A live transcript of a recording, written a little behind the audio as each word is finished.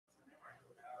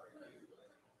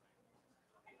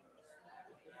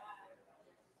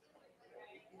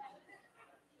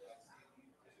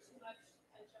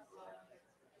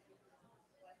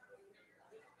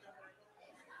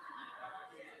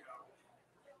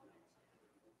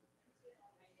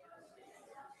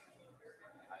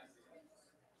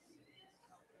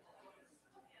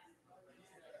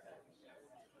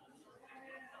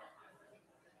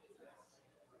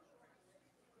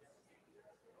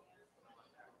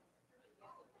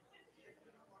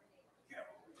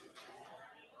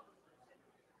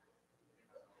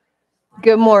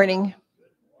Good morning.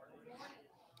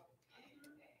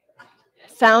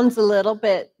 Sounds a little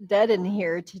bit dead in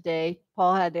here today.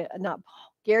 Paul had to, not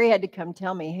Paul, Gary had to come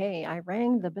tell me, hey, I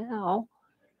rang the bell.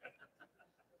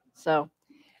 So,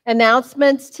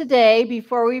 announcements today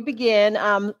before we begin.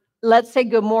 Let's say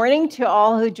good morning to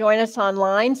all who join us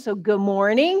online. So, good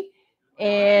morning.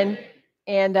 And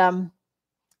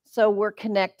so we're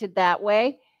connected that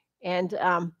way. And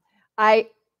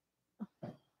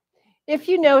if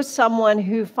you know someone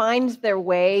who finds their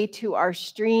way to our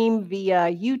stream via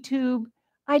YouTube,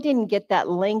 I didn't get that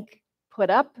link put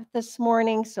up this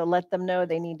morning, so let them know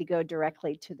they need to go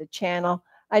directly to the channel.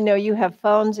 I know you have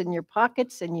phones in your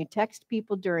pockets and you text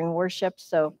people during worship,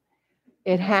 so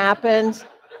it happens.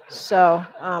 So,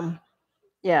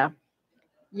 yeah.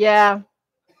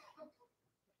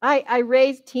 I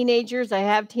raise teenagers. I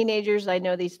have teenagers. I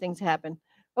know these things happen.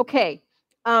 Okay.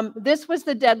 This was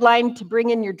the deadline to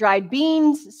bring in your dried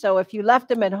beans. So if you left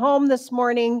them at home this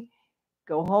morning,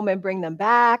 go home and bring them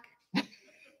back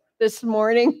this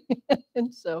morning.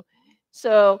 And so,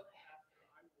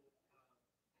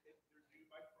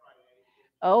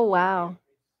 oh, wow.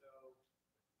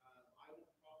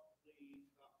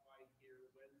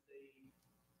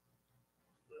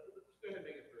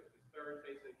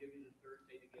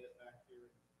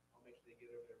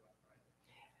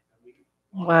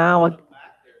 Wow.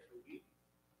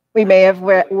 We may have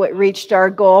reached our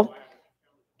goal.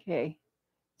 Okay.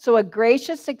 So a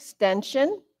gracious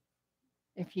extension.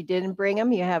 If you didn't bring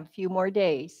them, you have a few more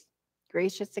days.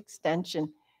 Gracious extension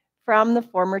from the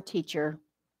former teacher.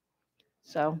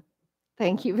 So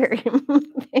thank you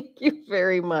thank you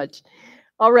very much.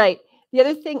 All right. The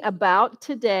other thing about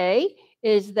today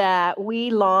is that we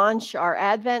launch our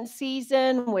Advent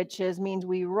season, which means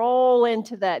we roll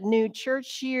into that new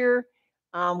church year.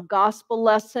 Gospel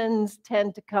lessons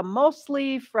tend to come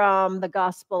mostly from the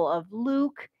Gospel of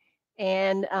Luke,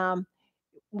 and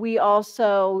we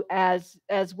also, as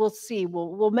we'll see,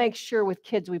 we'll make sure with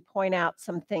kids we point out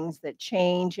some things that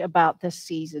change about this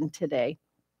season today.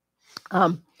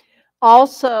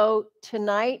 Also,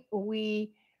 tonight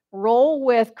we roll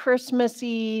with Christmas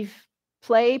Eve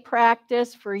play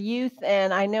practice for youth,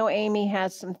 and I know Amy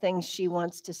has some things she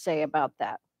wants to say about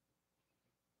that.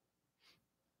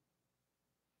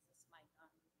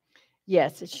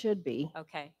 Yes, it should be.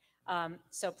 Okay.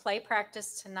 So play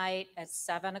practice tonight at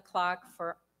 7 o'clock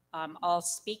for all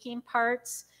speaking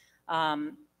parts.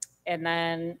 And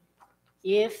then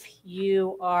if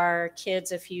you are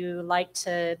kids, if you like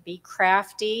to be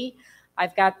crafty,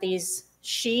 I've got these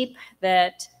sheep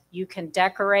that you can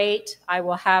decorate. I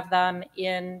will have them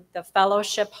in the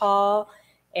fellowship hall,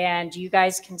 and you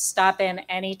guys can stop in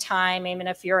anytime, even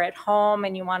if you're at home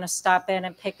and you want to stop in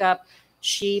and pick up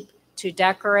sheep to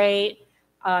decorate.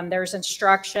 There's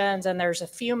instructions and there's a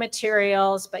few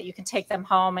materials, but you can take them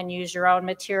home and use your own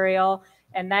material.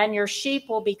 And then your sheep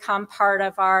will become part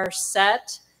of our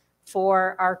set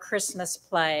for our Christmas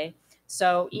play.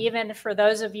 So even for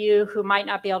those of you who might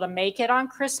not be able to make it on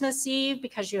Christmas Eve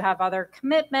because you have other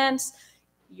commitments,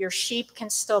 your sheep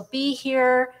can still be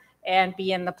here and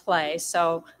be in the play.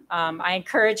 So I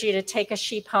encourage you to take a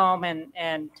sheep home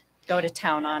and go to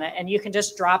town on it. And you can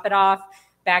just drop it off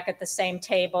back at the same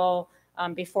table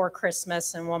before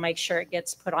Christmas, and we'll make sure it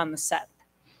gets put on the set.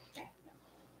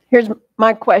 Here's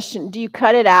my question. Do you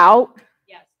cut it out?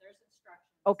 Yes, there's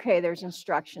instructions. Okay, there's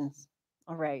instructions.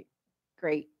 All right.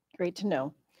 Great to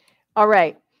know. All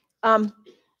right.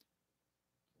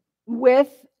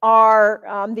 With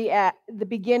our the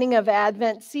beginning of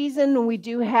Advent season, we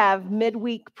do have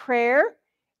midweek prayer.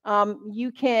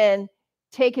 You can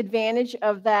take advantage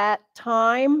of that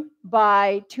time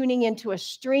by tuning into a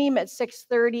stream at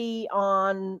 6:30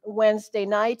 on Wednesday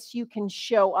nights. You can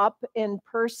show up in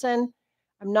person.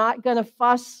 I'm not going to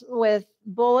fuss with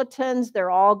bulletins. They're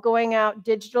all going out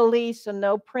digitally, so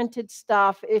no printed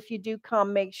stuff. If you do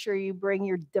come, make sure you bring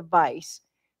your device.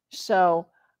 So,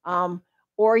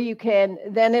 or you can,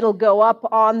 then it'll go up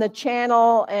on the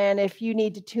channel. And if you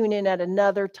need to tune in at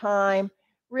another time,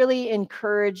 really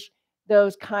encourage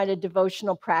those kind of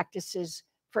devotional practices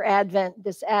for Advent,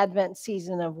 this Advent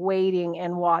season of waiting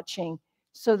and watching.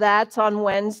 So that's on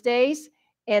Wednesdays.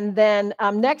 And then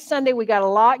next Sunday, we got a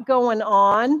lot going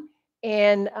on.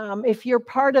 And if you're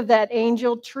part of that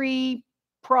angel tree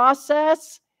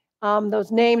process,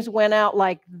 those names went out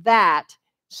like that.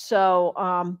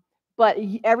 So, but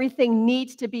everything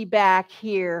needs to be back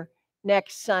here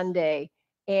next Sunday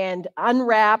and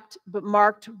unwrapped, but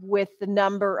marked with the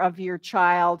number of your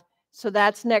child. So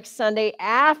that's next Sunday.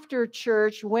 After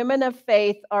church, Women of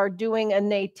Faith are doing a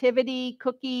nativity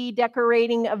cookie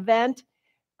decorating event.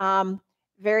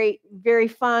 very, very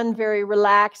fun, very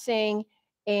relaxing,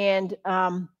 and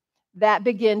that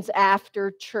begins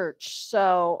after church.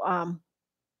 So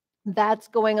that's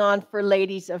going on for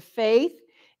Ladies of Faith.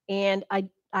 And I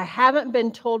haven't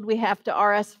been told we have to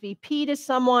RSVP to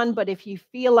someone, but if you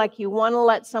feel like you want to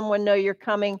let someone know you're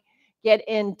coming, get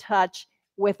in touch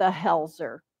with a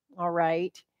Helzer. All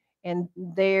right. And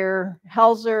they're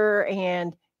Helzer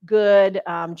and Good,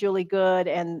 Julie Good,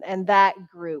 and that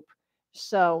group.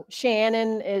 So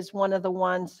Shannon is one of the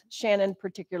ones, Shannon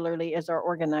particularly is our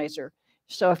organizer.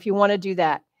 So if you want to do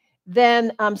that.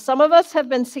 Then some of us have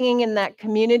been singing in that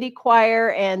community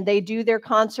choir, and they do their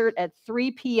concert at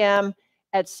 3 p.m.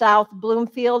 at South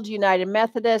Bloomfield United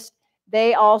Methodist.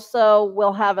 They also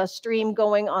will have a stream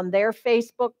going on their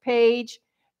Facebook page,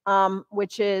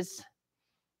 which is,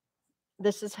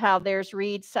 this is how theirs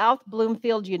reads, South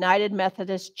Bloomfield United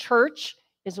Methodist Church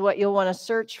is what you'll want to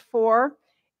search for.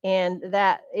 And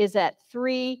that is at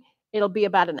 3. It'll be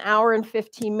about an hour and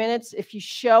 15 minutes. If you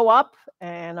show up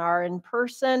and are in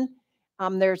person,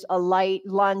 there's a light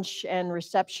lunch and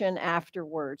reception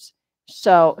afterwards.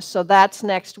 So that's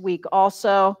next week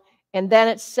also. And then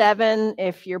at 7,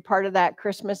 if you're part of that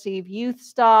Christmas Eve youth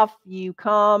stuff, you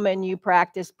come and you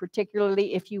practice,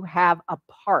 particularly if you have a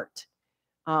part.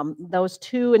 Those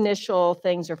 2 initial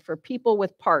things are for people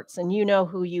with parts, and you know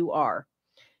who you are.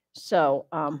 So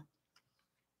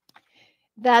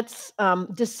that's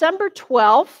December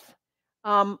 12th.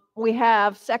 We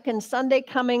have Second Sunday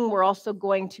coming. We're also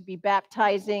going to be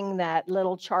baptizing that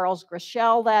little Charles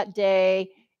Grishel that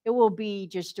day. It will be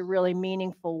just a really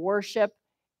meaningful worship.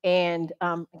 And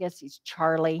I guess he's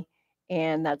Charlie,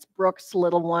 and that's Brooke's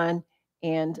little one.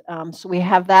 And so we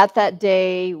have that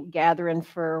day, gathering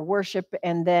for worship.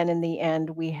 And then in the end,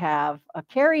 we have a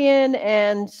carry-in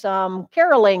and some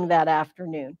caroling that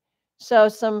afternoon. So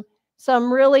some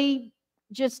really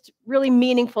just really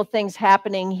meaningful things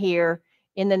happening here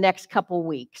in the next couple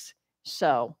weeks.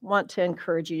 So want to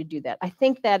encourage you to do that. I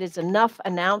think that is enough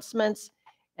announcements.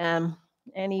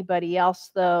 Anybody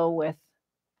else though with,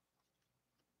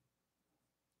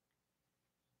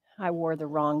 I wore the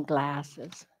wrong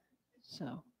glasses.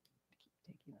 So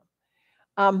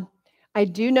I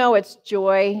do know it's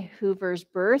Joy Hoover's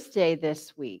birthday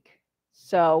this week.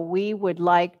 So we would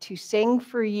like to sing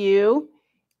for you.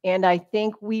 And I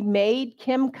think we made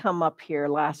Kim come up here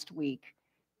last week.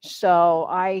 So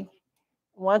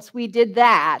once we did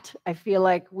that, I feel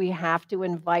like we have to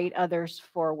invite others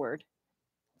forward.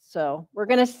 So we're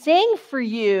going to sing for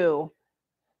you.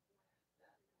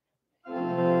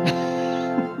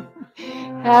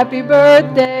 Happy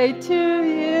birthday to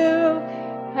you.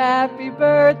 Happy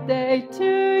birthday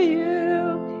to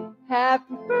you.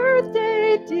 Happy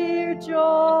birthday, dear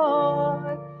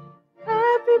Joy.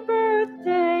 Happy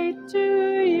birthday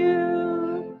to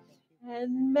you.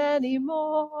 And many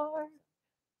more.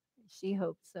 She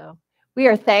hopes so. We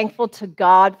are thankful to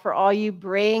God for all you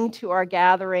bring to our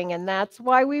gathering, and that's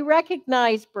why we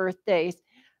recognize birthdays,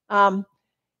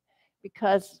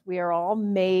 because we are all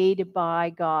made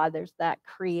by God. There's that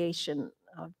creation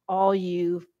of all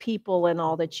you people and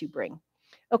all that you bring.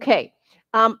 Okay,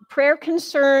 prayer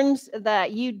concerns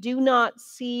that you do not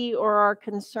see or are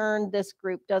concerned this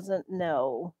group doesn't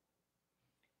know.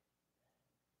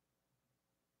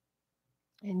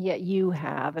 And yet you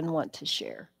have and want to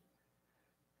share.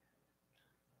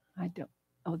 I don't.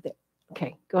 Oh, there.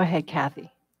 Okay, go ahead, Kathy.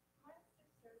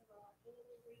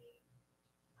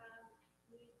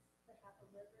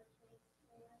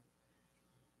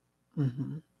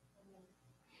 Mm-hmm.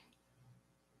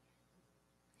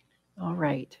 All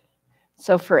right.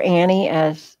 So for Annie,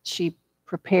 as she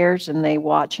prepares and they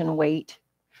watch and wait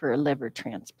for a liver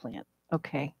transplant.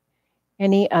 Okay.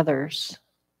 Any others?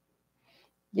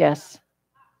 Yes.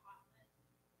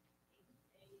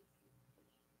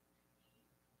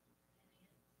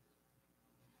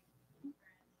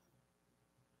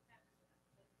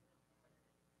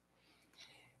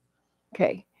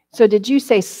 Okay. So did you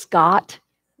say Scott?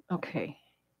 Okay.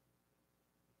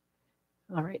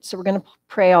 All right. So we're going to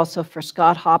pray also for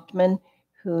Scott Hopman,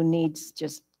 who needs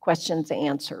just questions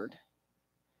answered,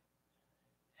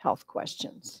 health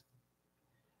questions.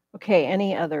 Okay.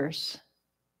 Any others?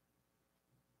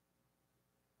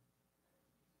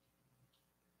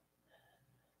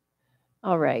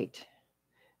 All right.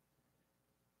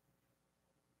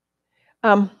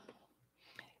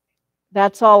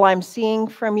 That's all I'm seeing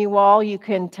from you all. You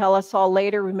can tell us all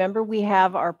later. Remember, we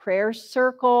have our prayer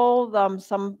circle.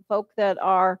 Some folk that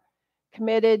are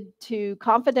committed to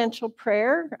confidential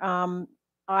prayer.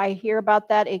 I hear about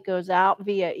that. It goes out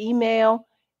via email,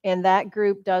 and that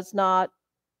group does not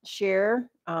share.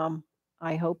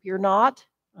 I hope you're not.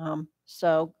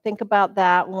 So think about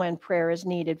that when prayer is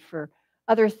needed for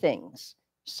other things.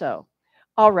 So,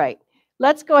 all right,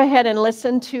 let's go ahead and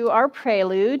listen to our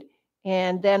prelude,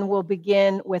 and then we'll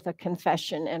begin with a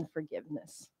confession and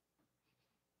forgiveness.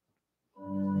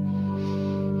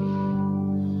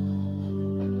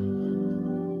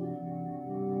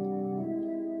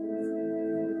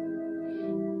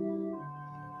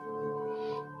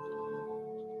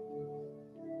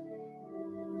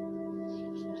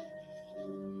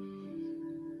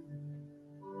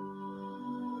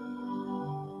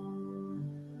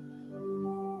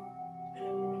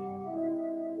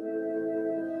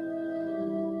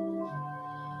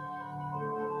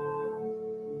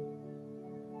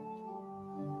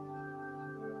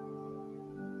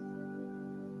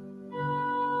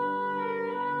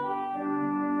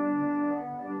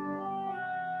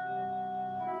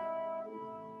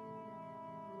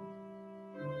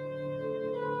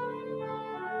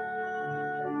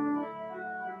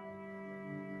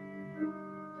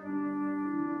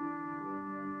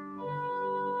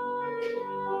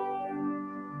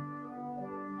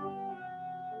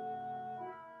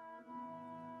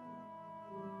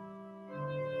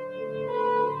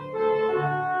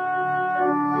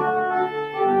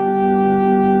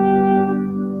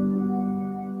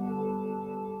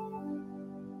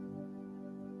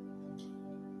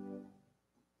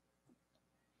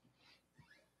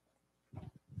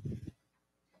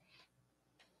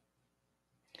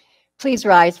 Please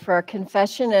rise for our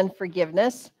confession and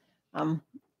forgiveness.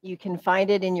 You can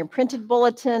find it in your printed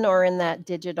bulletin or in that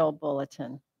digital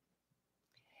bulletin.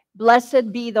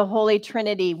 Blessed be the Holy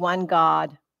Trinity, one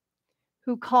God,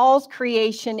 who calls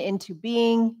creation into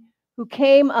being, who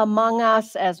came among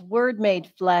us as Word made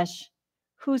flesh,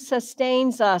 who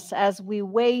sustains us as we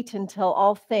wait until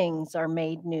all things are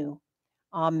made new.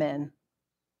 Amen.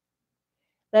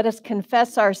 Let us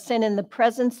confess our sin in the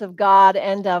presence of God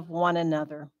and of one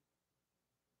another.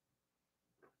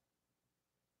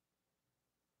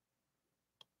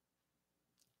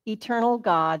 Eternal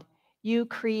God, you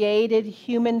created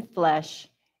human flesh,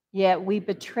 yet we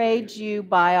betrayed you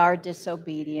by our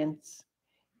disobedience.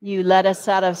 You led us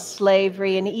out of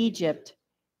slavery in Egypt,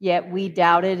 yet we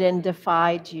doubted and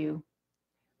defied you.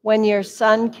 When your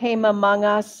Son came among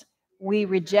us, we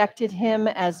rejected him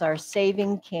as our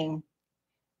saving King.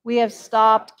 We have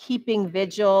stopped keeping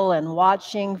vigil and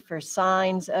watching for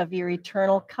signs of your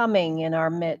eternal coming in our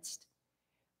midst.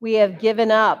 We have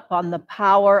given up on the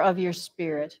power of your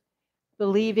Spirit,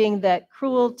 believing that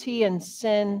cruelty and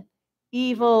sin,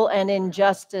 evil and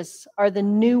injustice are the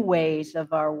new ways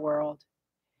of our world.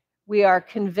 We are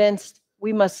convinced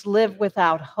we must live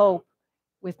without hope,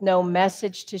 with no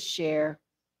message to share.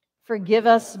 Forgive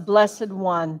us, Blessed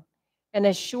One, and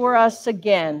assure us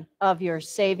again of your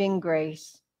saving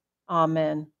grace.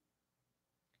 Amen.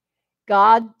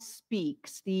 God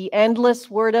speaks the endless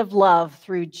word of love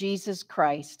through Jesus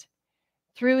Christ.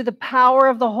 Through the power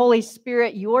of the Holy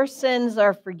Spirit, your sins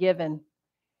are forgiven.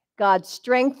 God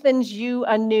strengthens you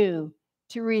anew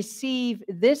to receive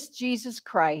this Jesus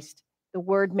Christ, the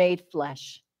Word made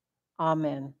flesh.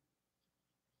 Amen.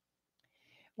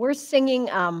 We're singing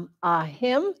a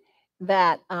hymn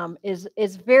that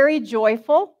is very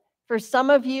joyful. For some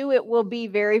of you, it will be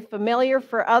very familiar.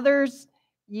 For others,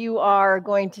 you are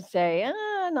going to say,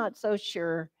 not so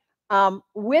sure.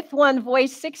 With one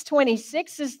voice,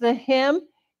 626 is the hymn,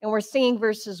 and we're singing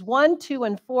verses 1, 2,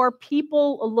 and 4.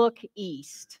 People look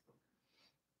east.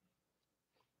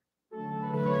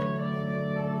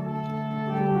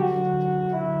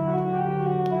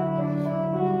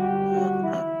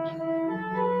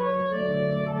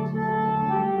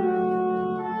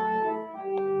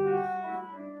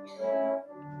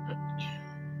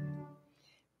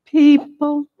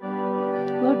 People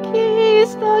look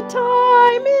east, the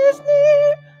time is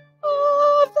near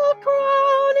of the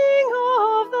crowning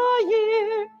of the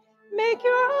year. Make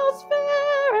your house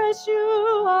fair as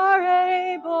you are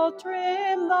able.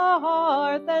 Trim the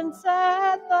hearth and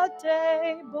set the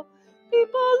table.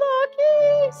 People look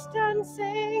east and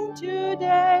sing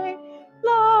today.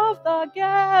 Love, the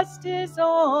guest is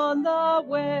on the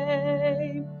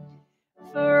way.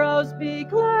 Furrows be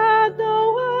glad, the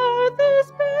earth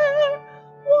is bare.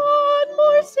 One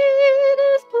more seed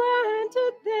is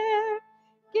planted there.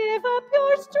 Give up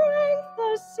your strength,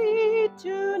 the seed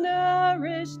to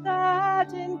nourish,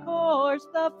 that in course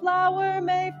the flower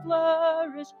may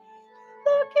flourish.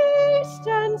 Look east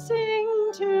and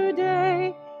sing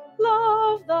today.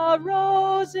 Love, the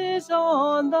rose is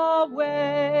on the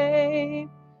way.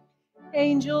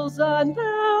 Angels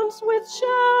announce with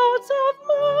shouts of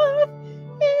mirth,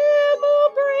 Him who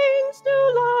brings new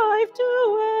life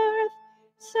to earth.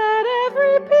 Set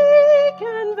every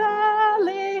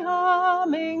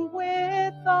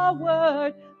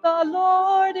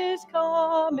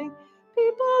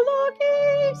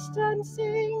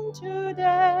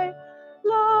say,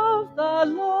 love the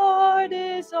Lord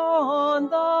is on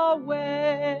the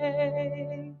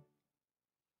way.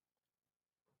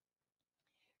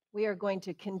 We are going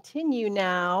to continue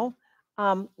now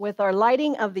with our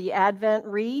lighting of the Advent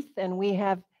wreath, and we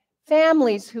have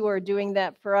families who are doing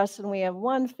that for us, and we have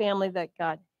one family that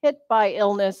got hit by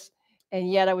illness,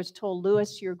 and yet I was told,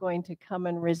 Louis, you're going to come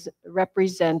and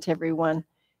represent everyone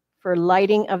for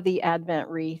lighting of the Advent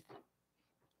wreath.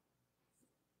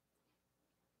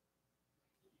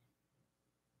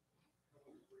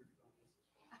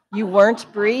 You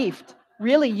weren't briefed.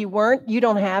 Really, you weren't? You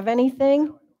don't have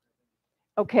anything?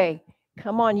 Okay,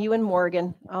 come on, you and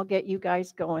Morgan. I'll get you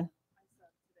guys going.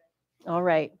 All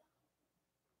right.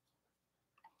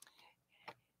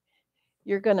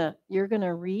 You're gonna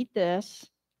read this,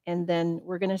 and then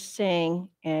we're gonna sing,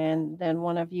 and then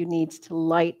one of you needs to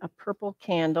light a purple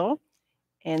candle,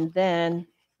 and then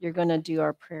you're gonna do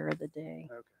our prayer of the day.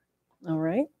 Okay. All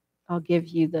right. I'll give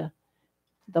you the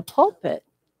pulpit.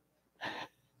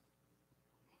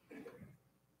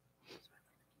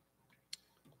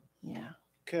 Yeah.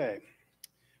 Okay.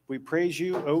 We praise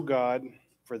you, O God,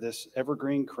 for this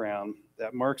evergreen crown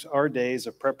that marks our days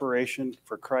of preparation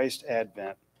for Christ's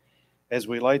advent. As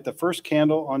we light the first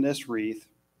candle on this wreath,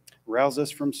 rouse us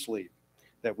from sleep,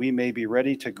 that we may be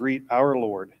ready to greet our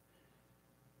Lord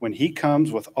when he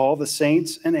comes with all the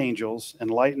saints and angels.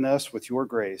 Enlighten us with your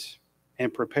grace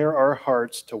and prepare our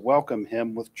hearts to welcome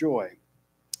him with joy.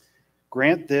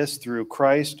 Grant this through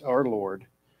Christ our Lord,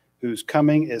 whose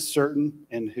coming is certain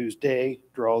and whose day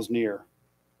draws near.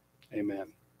 Amen.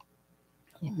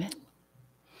 Amen.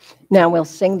 Now we'll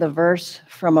sing the verse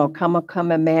from O Come, O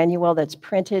Come, Emmanuel that's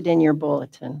printed in your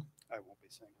bulletin. I won't be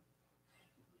singing.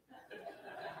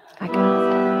 I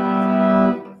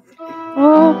got it.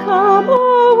 O come,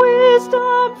 O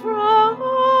wisdom from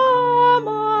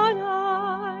on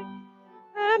high,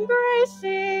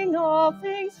 embracing all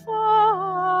things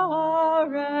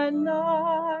far and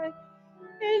nigh.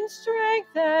 In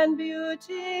strength and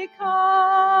beauty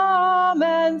come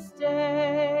and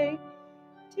stay.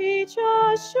 Teach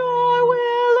us your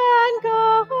will and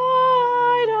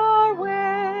guide our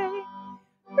way.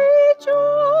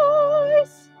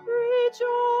 Rejoice,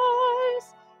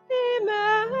 rejoice,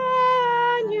 Emmanuel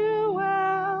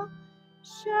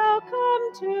shall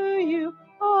come to you,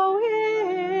 O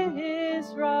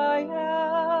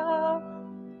Israel.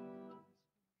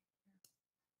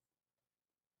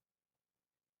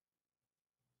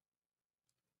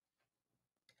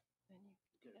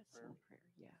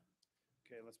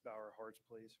 Okay, let's bow our hearts,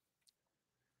 please.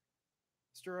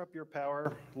 Stir up your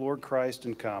power, Lord Christ,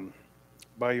 and come.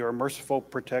 By your merciful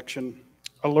protection,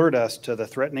 alert us to the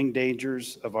threatening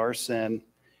dangers of our sin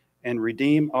and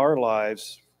redeem our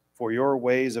lives for your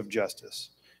ways of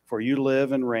justice. For you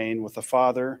live and reign with the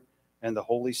Father and the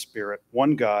Holy Spirit,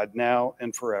 one God, now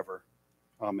and forever.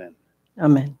 Amen.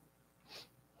 Amen.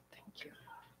 Thank you.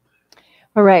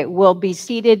 All right, we'll be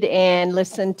seated and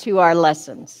listen to our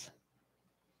lessons.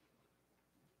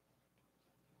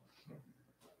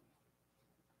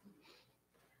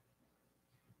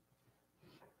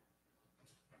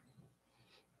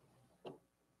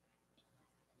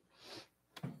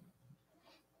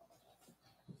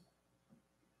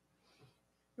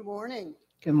 Good morning.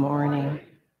 Good morning.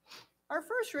 Our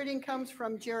first reading comes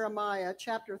from Jeremiah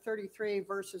chapter 33,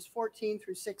 verses 14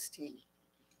 through 16.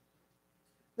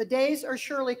 The days are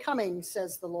surely coming,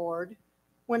 says the Lord,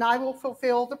 when I will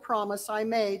fulfill the promise I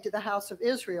made to the house of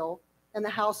Israel and the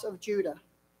house of Judah.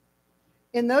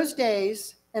 In those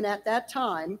days and at that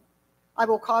time, I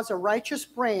will cause a righteous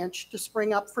branch to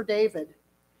spring up for David,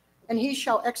 and he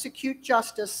shall execute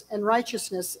justice and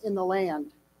righteousness in the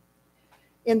land.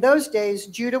 In those days,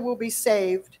 Judah will be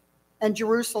saved, and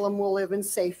Jerusalem will live in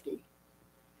safety.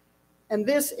 And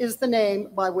this is the name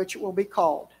by which it will be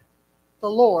called. The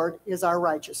Lord is our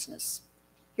righteousness.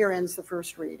 Here ends the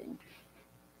first reading.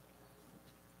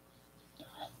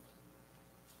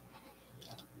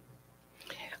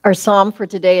 Our psalm for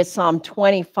today is Psalm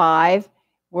 25.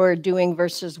 We're doing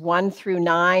verses 1 through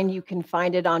 9. You can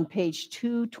find it on page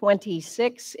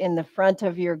 226 in the front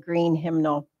of your green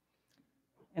hymnal.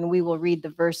 And we will read the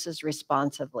verses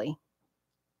responsively.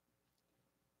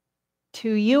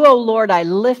 To you, O Lord, I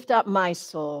lift up my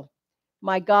soul.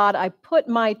 My God, I put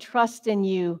my trust in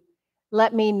you.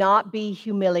 Let me not be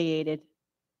humiliated,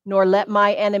 nor let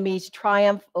my enemies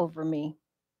triumph over me.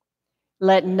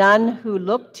 Let none who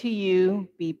look to you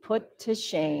be put to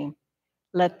shame.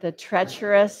 Let the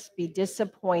treacherous be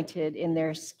disappointed in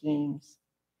their schemes.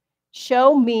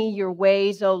 Show me your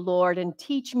ways, O Lord, and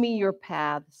teach me your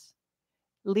paths.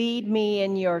 Lead me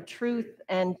in your truth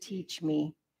and teach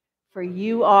me, for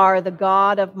you are the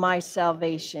God of my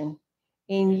salvation.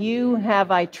 In you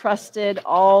have I trusted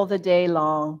all the day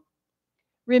long.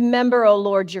 Remember, O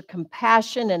Lord, your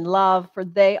compassion and love, for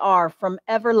they are from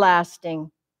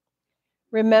everlasting.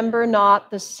 Remember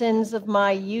not the sins of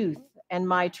my youth and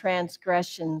my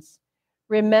transgressions.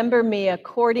 Remember me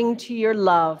according to your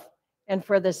love and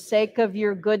for the sake of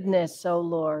your goodness, O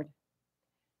Lord.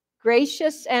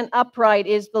 Gracious and upright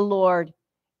is the Lord.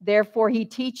 Therefore, he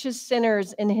teaches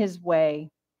sinners in his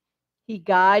way. He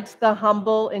guides the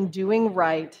humble in doing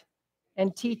right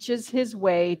and teaches his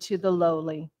way to the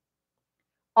lowly.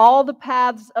 All the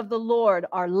paths of the Lord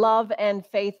are love and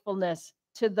faithfulness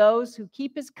to those who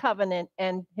keep his covenant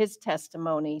and his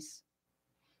testimonies.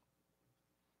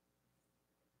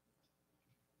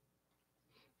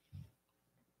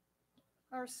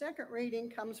 Our second reading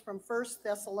comes from 1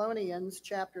 Thessalonians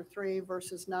chapter 3,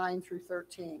 verses 9 through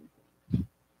 13.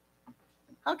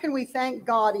 How can we thank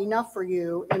God enough for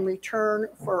you in return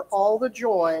for all the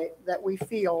joy that we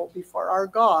feel before our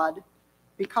God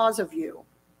because of you?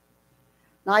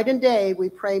 Night and day we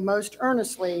pray most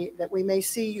earnestly that we may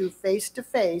see you face to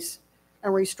face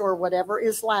and restore whatever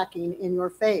is lacking in your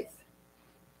faith.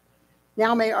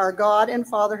 Now may our God and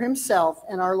Father himself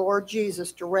and our Lord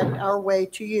Jesus direct our way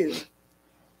to you.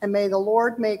 And may the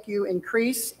Lord make you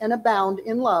increase and abound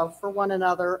in love for one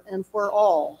another and for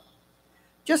all,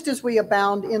 just as we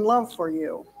abound in love for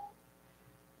you.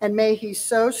 And may he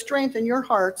so strengthen your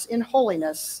hearts in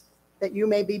holiness that you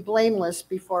may be blameless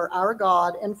before our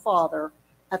God and Father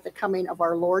at the coming of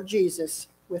our Lord Jesus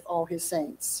with all his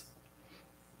saints.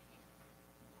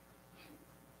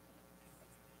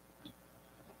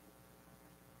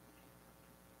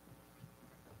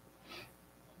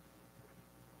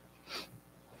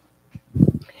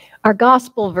 Our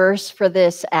gospel verse for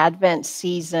this Advent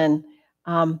season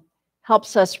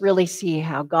helps us really see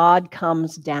how God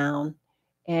comes down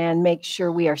and makes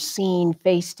sure we are seen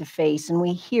face to face. And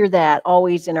we hear that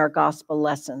always in our gospel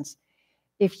lessons.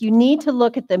 If you need to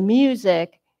look at the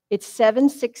music, it's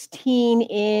 716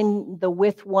 in the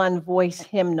With One Voice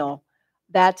hymnal.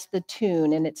 That's the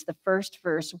tune, and it's the first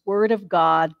verse, Word of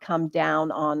God, come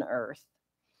down on earth.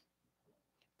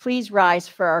 Please rise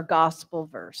for our gospel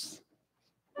verse.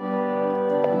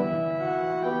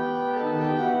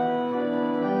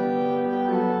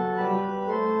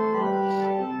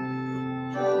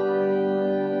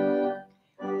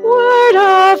 Word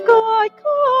of God,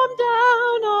 come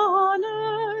down on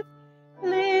earth,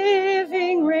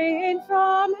 living rain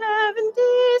from heaven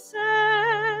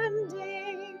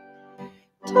descending.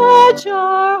 Touch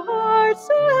our hearts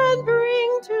and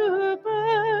bring to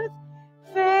birth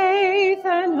faith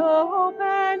and hope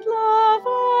and love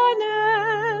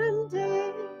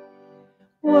unending.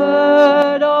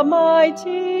 Word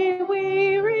Almighty,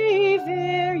 we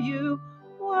revere you.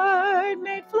 Word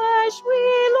made flesh,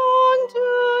 we long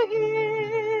to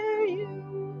hear you.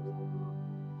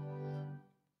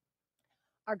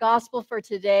 Our gospel for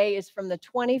today is from the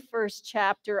 21st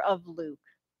chapter of Luke.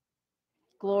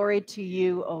 Glory to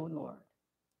you, O Lord.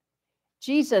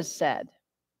 Jesus said,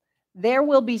 "There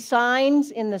will be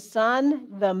signs in the sun,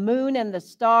 the moon, and the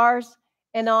stars,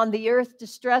 and on the earth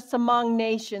distress among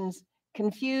nations,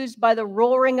 confused by the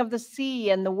roaring of the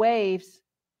sea and the waves.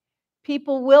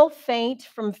 People will faint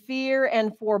from fear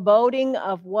and foreboding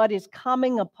of what is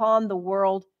coming upon the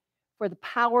world, for the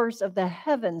powers of the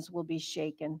heavens will be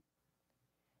shaken.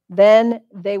 Then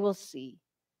they will see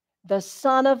the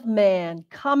Son of Man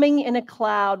coming in a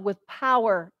cloud with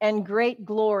power and great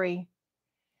glory.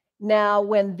 Now,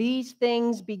 when these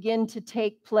things begin to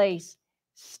take place,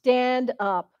 stand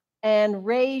up and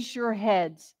raise your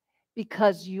heads,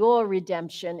 because your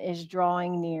redemption is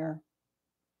drawing near."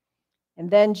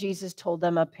 And then Jesus told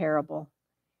them a parable.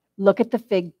 "Look at the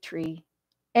fig tree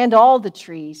and all the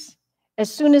trees.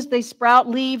 As soon as they sprout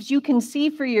leaves, you can see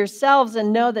for yourselves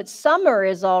and know that summer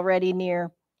is already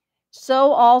near.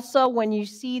 So also, when you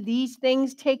see these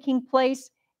things taking place,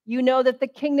 you know that the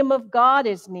kingdom of God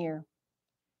is near.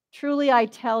 Truly, I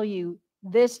tell you,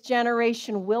 this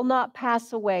generation will not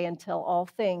pass away until all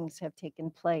things have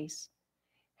taken place.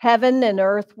 Heaven and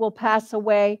earth will pass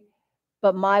away,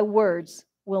 but my words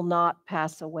will not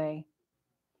pass away.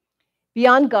 Be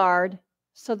on guard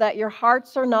so that your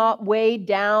hearts are not weighed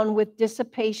down with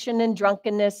dissipation and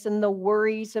drunkenness and the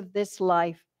worries of this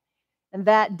life, and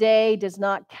that day does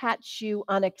not catch you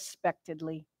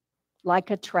unexpectedly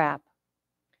like a trap.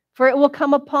 For it will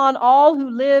come upon all who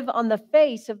live on the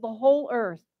face of the whole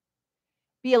earth.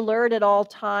 Be alert at all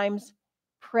times,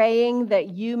 praying that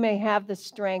you may have the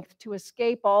strength to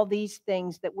escape all these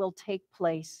things that will take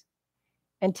place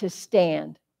and to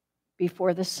stand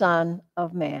before the Son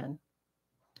of Man."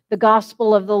 The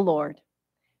gospel of the Lord.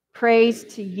 Praise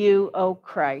to you, O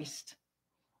Christ.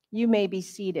 You may be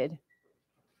seated.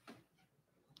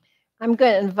 I'm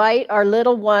going to invite our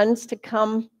little ones to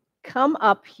come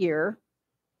up here.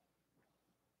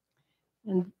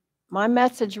 And my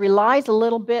message relies a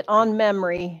little bit on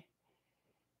memory.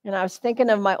 And I was thinking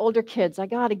of my older kids. I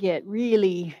got to get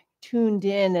really tuned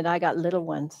in that I got little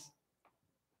ones.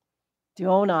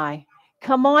 Don't I?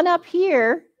 Come on up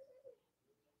here.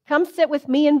 Come sit with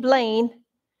me and Blaine.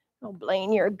 Oh,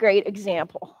 Blaine, you're a great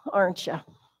example, aren't you?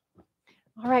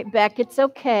 All right, Beck, it's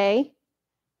okay.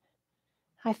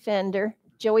 Hi, Fender.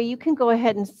 Joey, you can go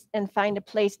ahead and find a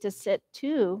place to sit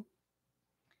too.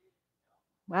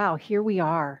 Wow, here we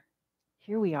are.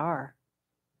 Here we are.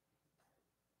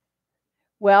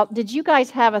 Well, did you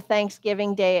guys have a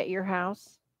Thanksgiving Day at your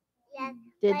house? Yes.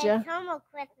 Did you? Some of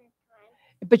Christmas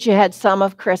time. But you had some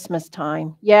of Christmas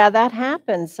time. Yeah, that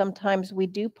happens. Sometimes we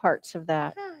do parts of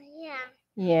that. Oh, yeah.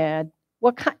 Yeah.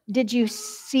 What kind, did you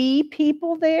see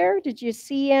people there? Did you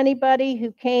see anybody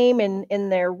who came in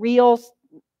their real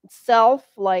self,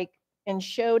 like, and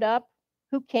showed up?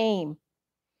 Who came?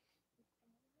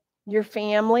 Your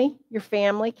family? Your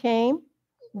family came?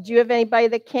 Did you have anybody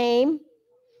that came?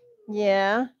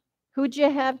 Yeah. Who'd you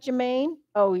have, Jermaine?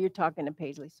 Oh, you're talking to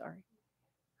Paisley, sorry.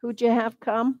 Who'd you have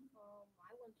come?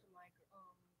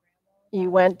 I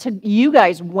went to my grandma's. You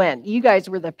guys went. You guys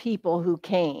were the people who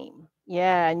came.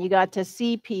 Yeah, and you got to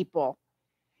see people.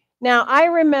 Now, I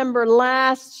remember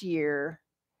last year,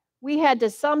 we had to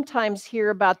sometimes hear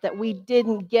about that we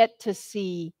didn't get to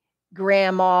see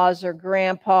grandmas or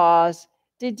grandpas.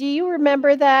 Did you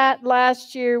remember that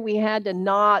last year? We had to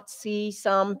not see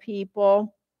some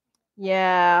people.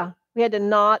 Yeah, we had to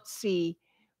not see.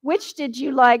 Which did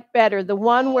you like better? The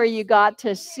one where you got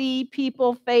to see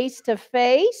people face to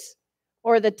face,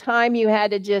 or the time you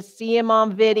had to just see them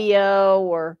on video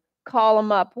or call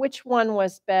them up? Which one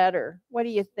was better? What do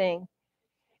you think?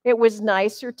 It was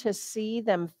nicer to see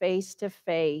them face to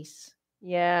face.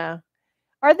 Yeah.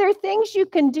 Are there things you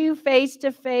can do face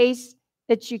to face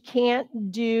that you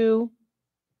can't do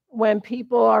when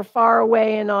people are far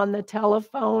away and on the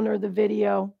telephone or the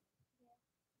video?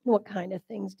 What kind of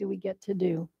things do we get to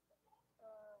do?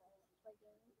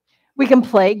 We can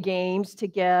play games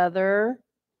together.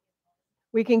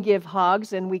 We can give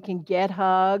hugs and we can get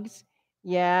hugs.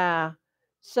 Yeah.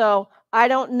 So I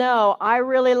don't know. I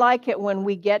really like it when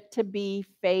we get to be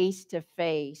face to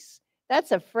face.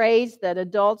 That's a phrase that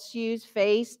adults use,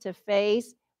 face to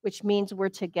face, which means we're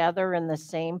together in the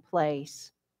same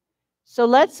place. So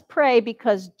let's pray,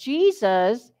 because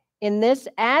Jesus, in this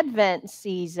Advent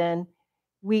season,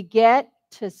 we get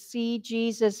to see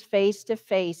Jesus face to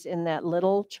face in that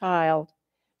little child.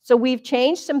 So we've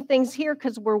changed some things here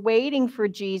because we're waiting for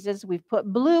Jesus. We've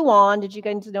put blue on. Did you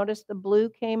guys notice the blue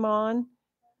came on?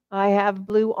 I have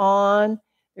blue on.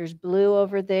 There's blue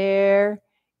over there.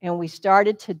 And we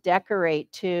started to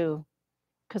decorate too,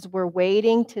 because we're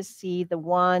waiting to see the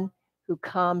one who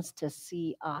comes to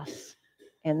see us.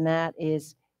 And that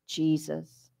is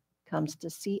Jesus. Comes to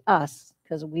see us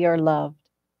because we are loved.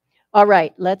 All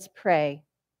right, let's pray.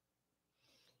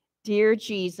 Dear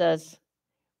Jesus,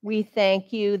 we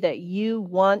thank you that you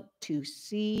want to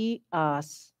see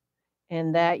us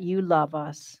and that you love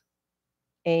us.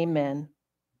 Amen.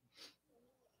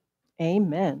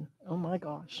 Amen. Oh my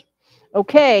gosh.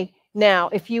 Okay, now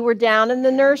if you were down in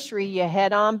the nursery, you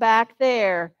head on back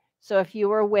there. So if you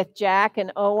were with Jack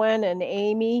and Owen and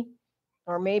Amy,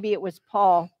 or maybe it was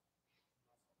Paul,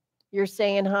 you're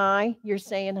saying hi? You're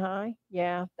saying hi?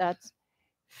 Yeah, that's.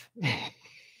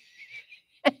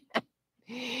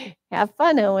 Have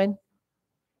fun, Owen.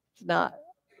 It's not.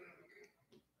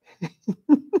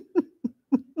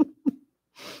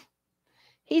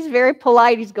 He's very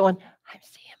polite. He's going, I'm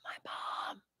seeing my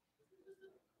mom.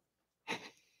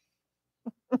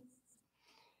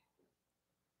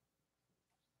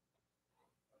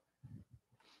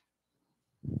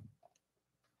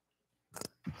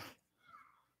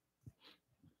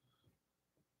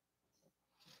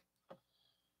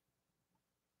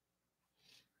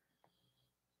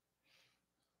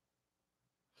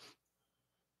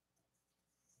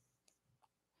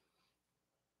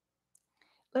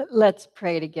 Let's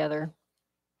pray together.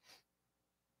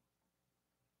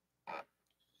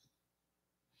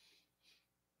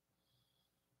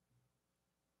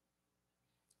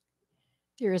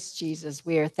 Dearest Jesus,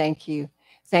 we are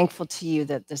thankful to you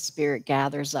that the Spirit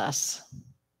gathers us,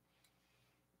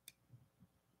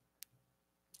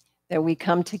 that we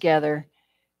come together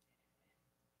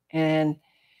and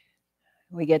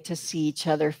we get to see each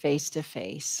other face to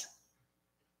face.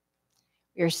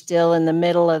 We're still in the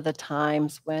middle of the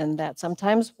times when that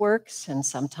sometimes works and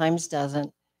sometimes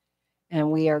doesn't.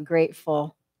 And we are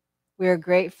grateful. We are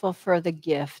grateful for the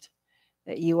gift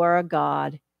that you are a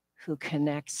God who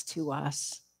connects to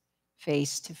us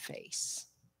face to face.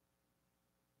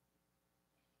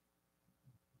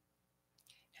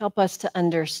 Help us to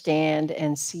understand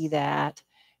and see that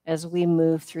as we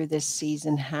move through this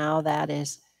season, how that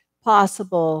is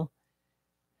possible,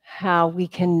 how we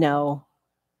can know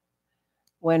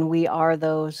when we are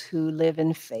those who live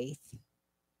in faith.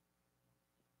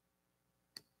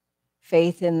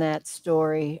 Faith in that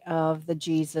story of the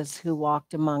Jesus who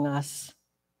walked among us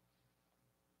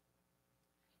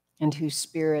and whose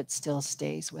spirit still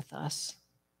stays with us.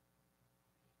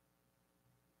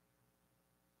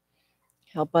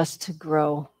 Help us to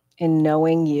grow in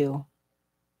knowing you.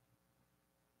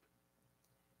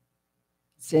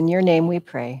 It's in your name we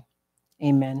pray.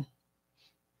 Amen.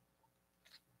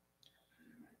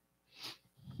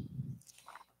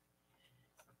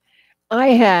 I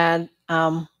had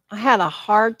a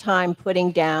hard time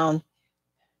putting down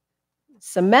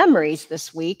some memories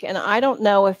this week, and I don't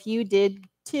know if you did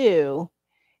too.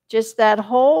 Just that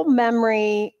whole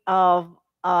memory of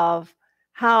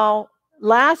how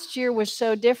last year was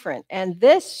so different, and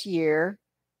this year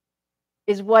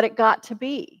is what it got to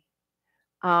be.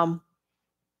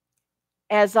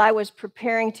 As I was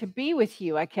preparing to be with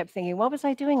you, I kept thinking, what was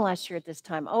I doing last year at this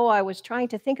time? Oh, I was trying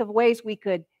to think of ways we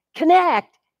could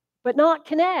connect, but not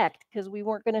connect because we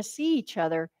weren't going to see each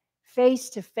other face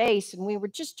to face. And we were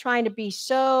just trying to be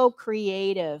so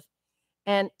creative.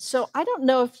 And so I don't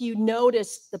know if you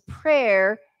noticed the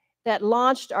prayer that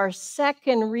launched our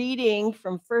second reading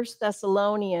from First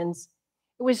Thessalonians.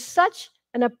 It was such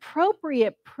an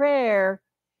appropriate prayer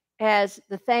as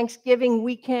the Thanksgiving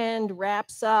weekend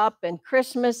wraps up and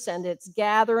Christmas and its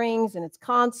gatherings and its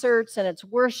concerts and its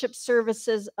worship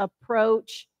services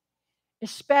approach,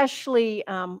 especially,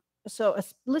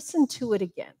 listen to it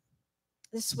again.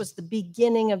 This was the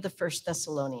beginning of the First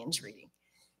Thessalonians reading.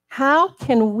 How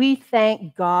can we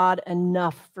thank God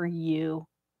enough for you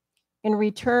in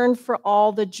return for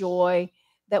all the joy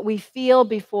that we feel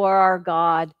before our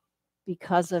God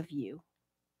because of you?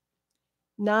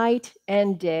 Night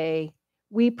and day,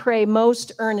 we pray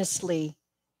most earnestly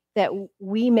that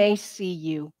we may see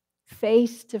you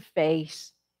face to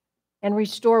face and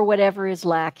restore whatever is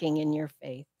lacking in your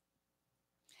faith.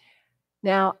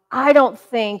 Now, I don't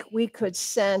think we could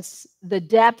sense the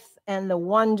depth and the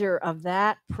wonder of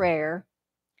that prayer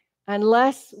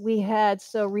unless we had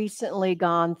so recently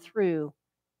gone through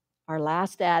our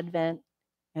last Advent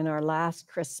and our last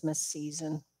Christmas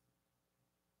season.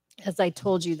 As I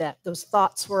told you that those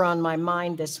thoughts were on my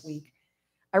mind this week,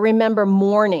 I remember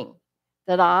mourning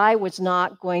that I was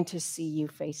not going to see you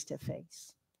face to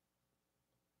face.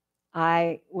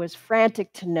 I was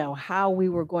frantic to know how we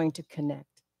were going to connect,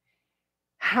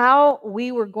 how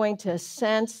we were going to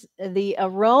sense the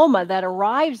aroma that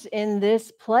arrives in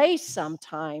this place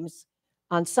sometimes.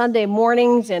 On Sunday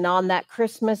mornings and on that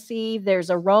Christmas Eve, there's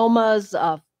aromas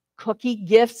of cookie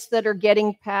gifts that are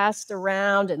getting passed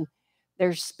around, and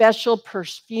there's special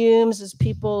perfumes as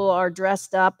people are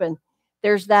dressed up, and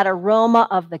there's that aroma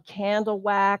of the candle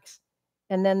wax,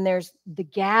 and then there's the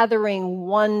gathering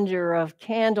wonder of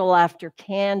candle after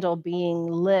candle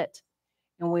being lit,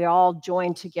 and we all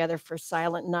join together for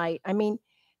Silent Night. I mean,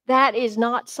 that is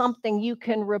not something you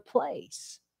can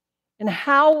replace. And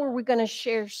how are we going to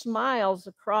share smiles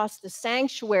across the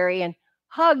sanctuary and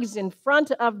hugs in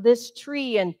front of this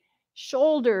tree and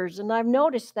shoulders? And I've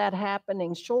noticed that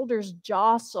happening. Shoulders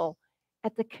jostle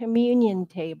at the communion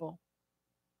table.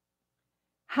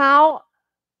 How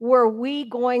were we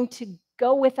going to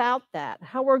go without that?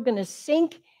 How we're going to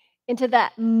sink into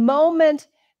that moment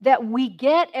that we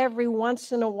get every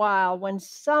once in a while when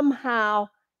somehow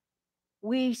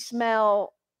we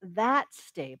smell that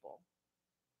stable,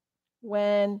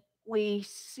 when we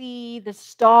see the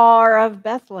star of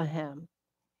Bethlehem,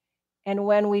 and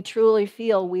when we truly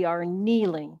feel we are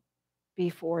kneeling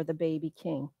before the baby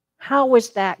king. How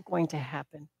was that going to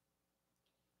happen?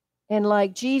 And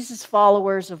like Jesus'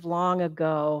 followers of long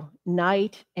ago,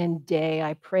 night and day,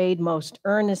 I prayed most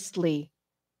earnestly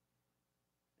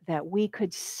that we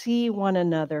could see one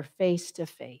another face to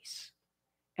face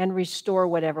and restore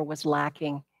whatever was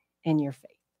lacking in your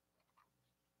faith.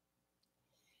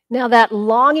 Now, that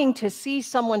longing to see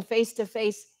someone face to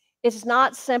face is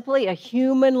not simply a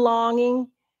human longing,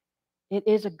 it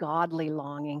is a godly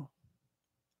longing.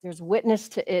 There's witness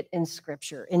to it in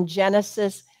Scripture. In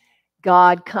Genesis,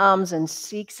 God comes and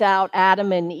seeks out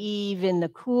Adam and Eve in the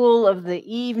cool of the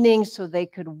evening so they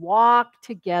could walk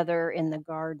together in the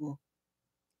garden.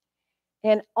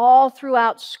 And all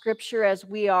throughout Scripture, as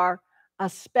we are,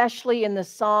 especially in the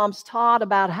Psalms, taught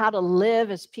about how to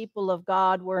live as people of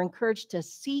God, we're encouraged to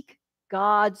seek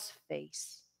God's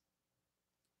face.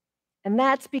 And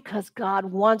that's because God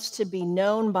wants to be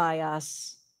known by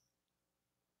us.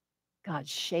 God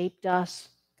shaped us.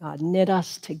 God knit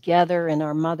us together in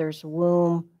our mother's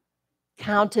womb,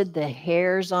 counted the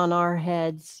hairs on our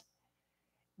heads,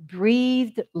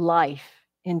 breathed life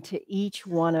into each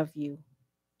one of you.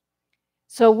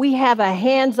 So we have a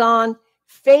hands-on,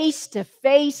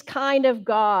 face-to-face kind of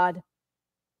God.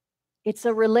 It's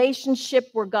a relationship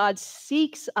where God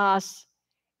seeks us,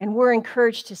 and we're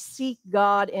encouraged to seek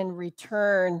God in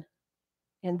return.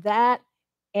 And that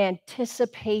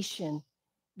anticipation,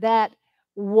 that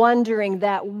wondering,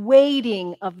 that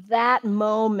waiting of that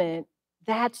moment,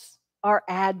 that's our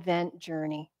Advent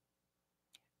journey.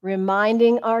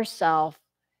 Reminding ourselves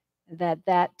that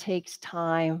that takes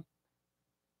time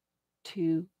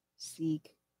to seek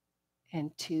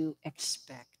and to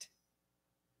expect.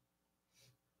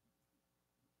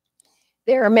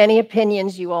 There are many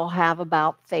opinions you all have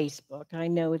about Facebook. I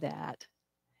know that.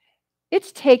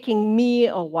 It's taking me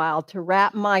a while to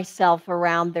wrap myself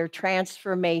around their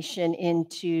transformation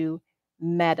into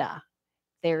Meta,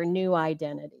 their new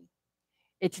identity.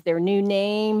 It's their new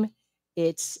name.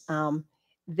 It's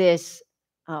this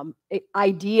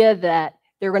idea that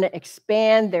they're going to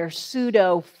expand their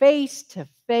pseudo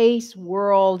face-to-face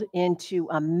world into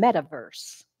a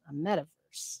metaverse. A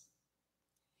metaverse.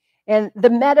 And the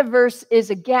metaverse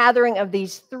is a gathering of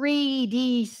these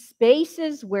 3D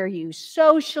spaces where you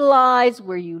socialize,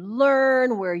 where you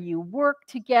learn, where you work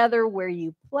together, where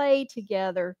you play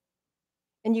together.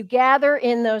 And you gather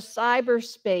in those cyber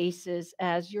spaces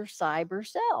as your cyber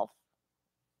self.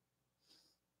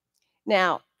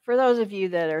 Now, for those of you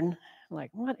that are like,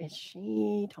 what is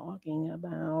she talking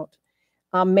about?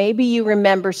 Maybe you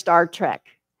remember Star Trek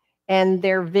and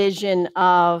their vision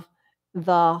of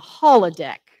the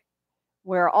holodeck,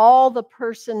 where all the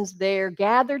persons there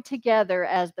gathered together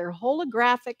as their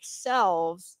holographic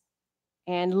selves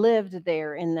and lived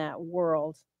there in that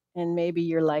world. And maybe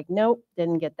you're like, nope,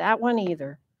 didn't get that one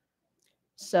either.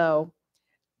 So,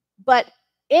 but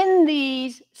in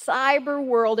the cyber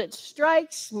world, it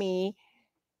strikes me,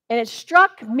 and it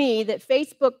struck me that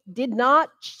Facebook did not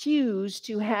choose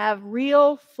to have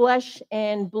real flesh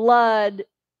and blood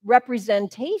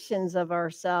representations of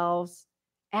ourselves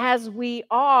as we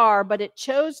are, but it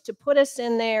chose to put us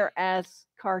in there as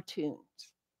cartoons,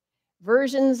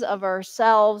 versions of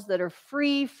ourselves that are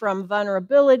free from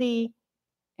vulnerability,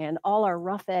 and all our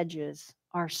rough edges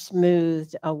are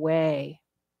smoothed away.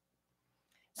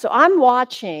 So I'm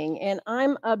watching and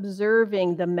I'm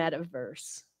observing the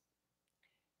metaverse.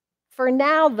 For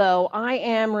now, though, I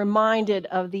am reminded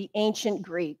of the ancient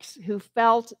Greeks who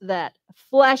felt that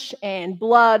flesh and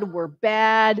blood were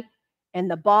bad and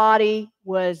the body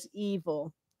was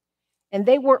evil. And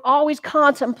they were always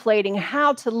contemplating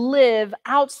how to live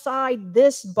outside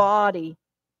this body.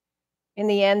 In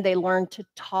the end, they learned to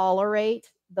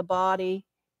tolerate the body.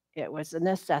 It was a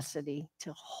necessity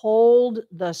to hold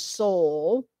the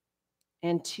soul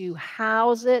and to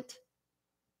house it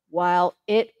while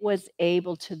it was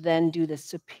able to then do the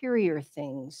superior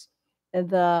things,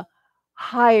 the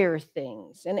higher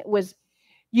things. And it was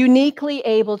uniquely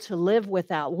able to live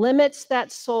without limits,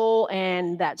 that soul,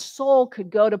 and that soul could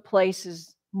go to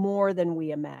places more than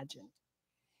we imagined.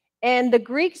 And the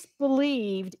Greeks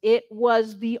believed it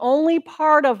was the only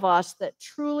part of us that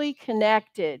truly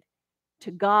connected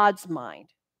to God's mind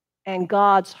and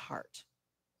God's heart.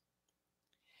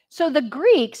 So the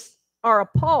Greeks are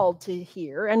appalled to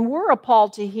hear, and we're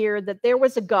appalled to hear, that there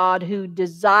was a God who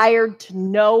desired to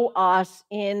know us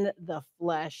in the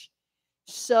flesh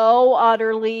so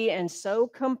utterly and so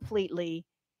completely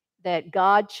that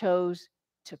God chose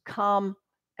to come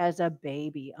as a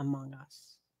baby among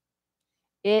us.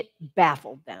 It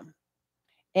baffled them,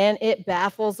 and it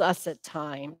baffles us at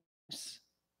times.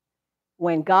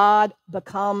 When God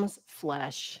becomes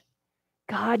flesh,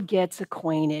 God gets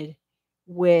acquainted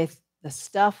with the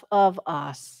stuff of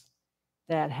us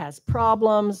that has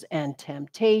problems and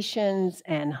temptations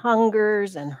and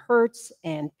hungers and hurts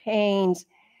and pains.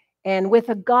 And with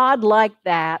a God like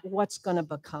that, what's going to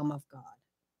become of God?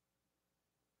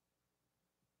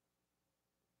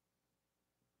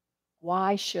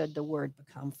 Why should the Word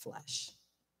become flesh?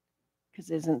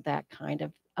 Because isn't that kind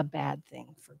of a bad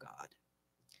thing for God?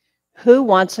 Who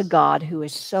wants a God who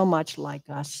is so much like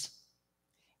us?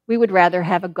 We would rather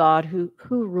have a God who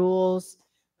rules,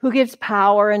 who gives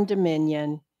power and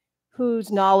dominion,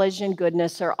 whose knowledge and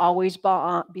goodness are always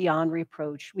beyond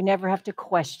reproach. We never have to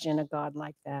question a God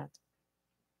like that.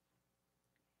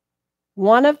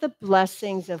 One of the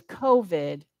blessings of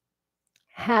COVID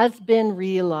has been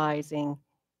realizing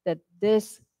that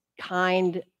this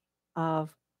kind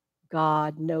of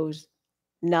God knows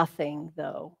nothing,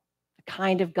 though. The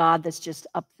kind of God that's just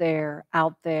up there,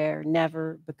 out there,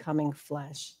 never becoming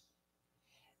flesh.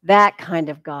 That kind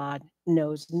of God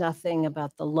knows nothing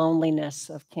about the loneliness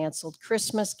of canceled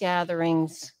Christmas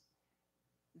gatherings.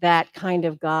 That kind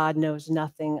of God knows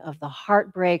nothing of the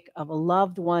heartbreak of a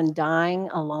loved one dying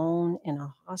alone in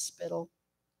a hospital.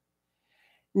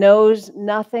 Knows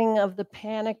nothing of the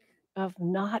panic of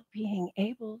not being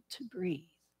able to breathe.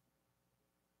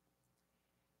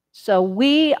 So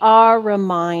we are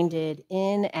reminded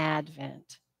in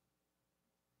Advent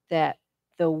that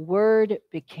the Word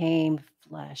became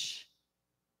flesh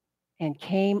and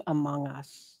came among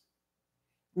us.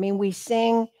 I mean, we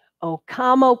sing, O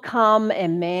come,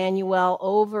 Emmanuel,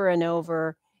 over and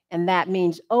over. And that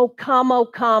means, O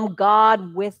come,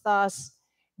 God with us,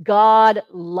 God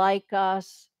like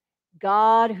us,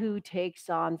 God who takes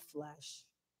on flesh.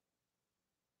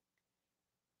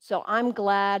 So I'm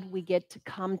glad we get to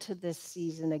come to this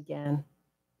season again.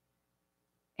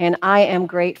 And I am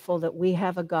grateful that we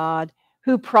have a God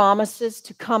who promises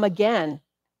to come again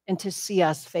and to see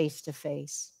us face to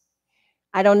face.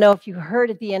 I don't know if you heard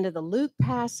at the end of the Luke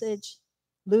passage,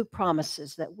 Luke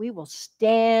promises that we will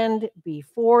stand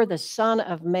before the Son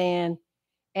of Man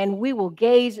and we will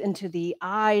gaze into the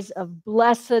eyes of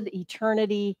blessed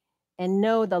eternity and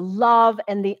know the love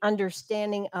and the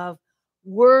understanding of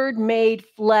Word made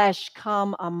flesh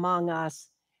come among us,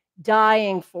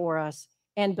 dying for us,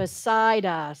 and beside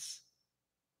us,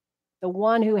 the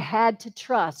one who had to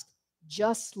trust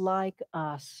just like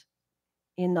us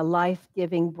in the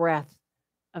life-giving breath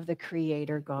of the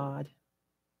Creator God,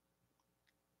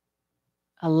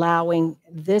 allowing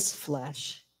this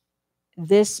flesh,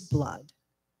 this blood,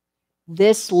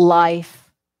 this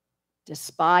life,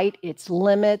 despite its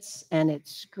limits and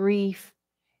its grief,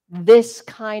 this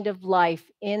kind of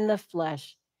life in the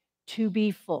flesh to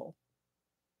be full.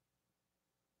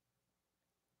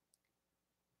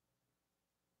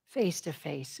 Face to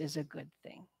face is a good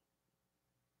thing.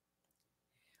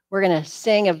 We're going to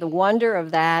sing of the wonder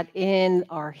of that in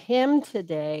our hymn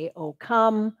today, O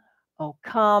come,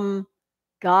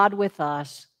 God with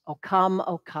us, O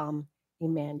come,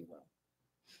 Emmanuel.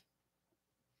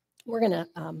 We're going to,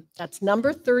 that's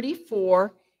number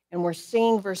 34, and we're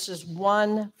singing verses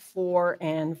 1, 4,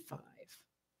 and 5.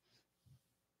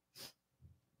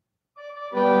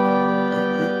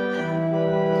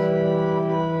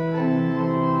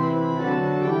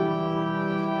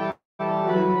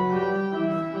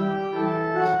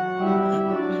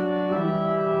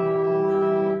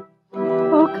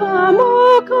 O come,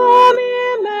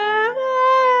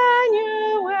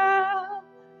 Emmanuel,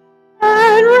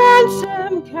 and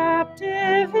ransom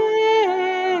captive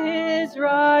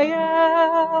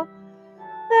Israel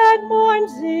that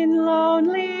mourns in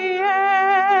lonely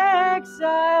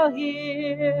exile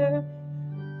here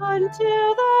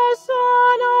until the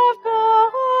Son of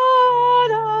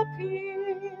God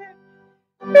appear.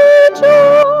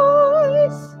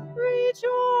 Rejoice,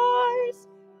 rejoice,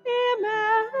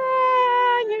 Emmanuel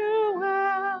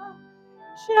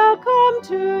shall come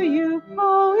to you,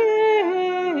 O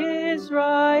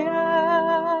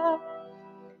Israel.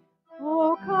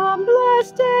 O come,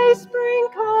 blessed day spring,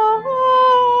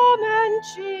 come and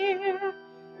cheer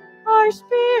our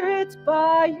spirits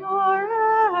by your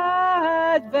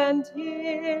advent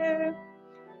here.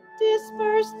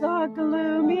 Disperse the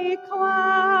gloomy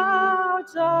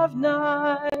clouds of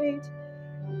night,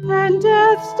 and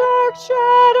death's dark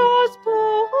shadows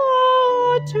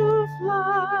put to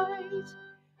flight.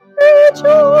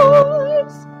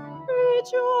 Rejoice,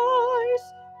 rejoice,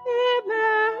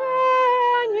 Emmanuel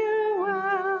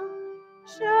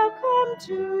shall come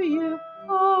to you,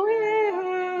 O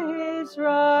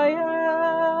Israel.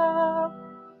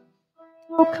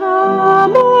 O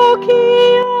come, O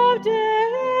Key of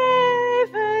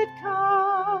David,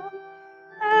 come,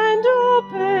 and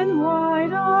open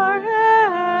wide our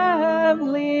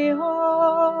heavenly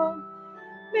home.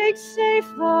 Make safe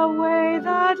the way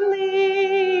that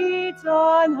leads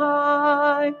on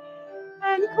high,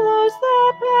 and close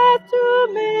the path to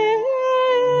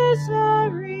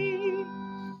misery.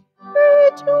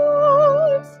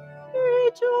 Rejoice,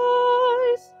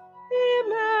 rejoice,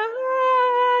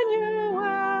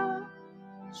 Emmanuel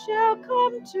shall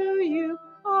come to you,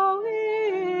 O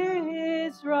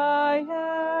Israel.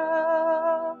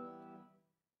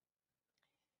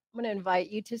 I'm going to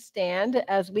invite you to stand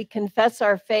as we confess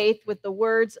our faith with the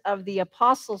words of the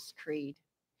Apostles' Creed.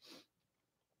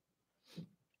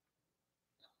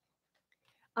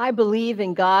 I believe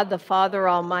in God, the Father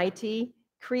Almighty,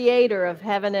 creator of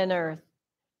heaven and earth.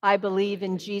 I believe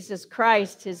in Jesus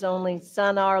Christ, his only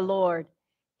Son, our Lord.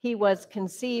 He was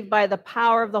conceived by the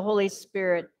power of the Holy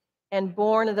Spirit and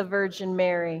born of the Virgin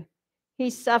Mary. He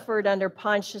suffered under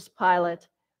Pontius Pilate,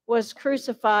 was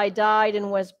crucified, died,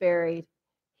 and was buried.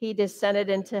 He descended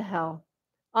into hell.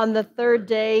 On the third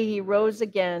day, he rose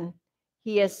again.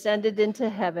 He ascended into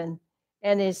heaven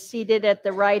and is seated at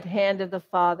the right hand of the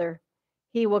Father.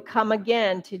 He will come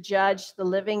again to judge the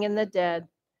living and the dead.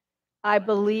 I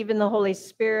believe in the Holy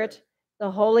Spirit,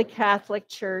 the Holy Catholic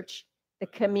Church, the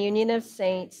communion of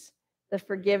saints, the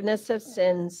forgiveness of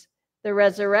sins, the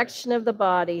resurrection of the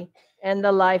body, and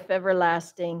the life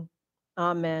everlasting.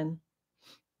 Amen.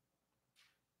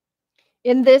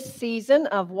 In this season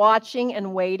of watching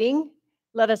and waiting,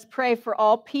 let us pray for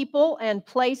all people and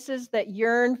places that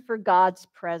yearn for God's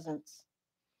presence.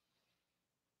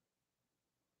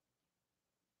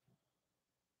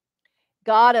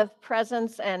 God of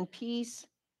presence and peace,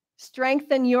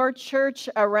 strengthen your church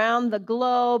around the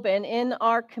globe and in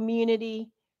our community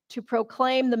to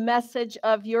proclaim the message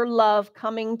of your love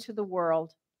coming to the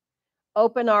world.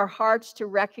 Open our hearts to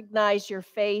recognize your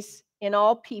face in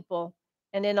all people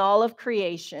and in all of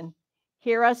creation.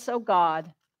 Hear us, O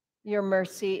God. Your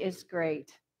mercy is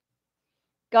great.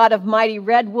 God of mighty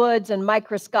redwoods and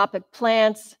microscopic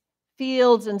plants,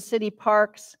 fields and city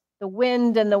parks, the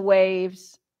wind and the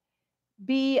waves,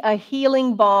 be a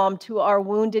healing balm to our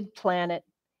wounded planet.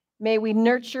 May we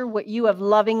nurture what you have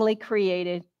lovingly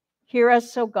created. Hear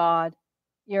us, O God.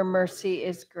 Your mercy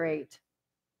is great.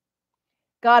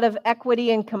 God of equity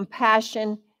and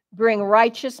compassion, bring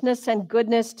righteousness and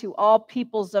goodness to all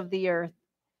peoples of the earth.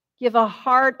 Give a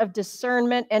heart of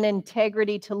discernment and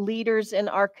integrity to leaders in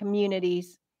our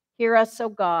communities. Hear us, O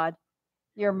God.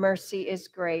 Your mercy is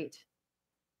great.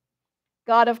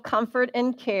 God of comfort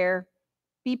and care,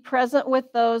 be present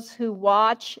with those who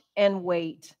watch and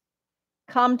wait.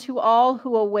 Come to all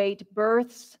who await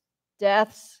births,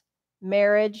 deaths,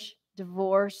 marriage,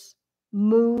 divorce,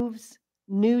 moves,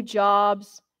 new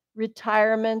jobs,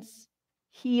 retirements,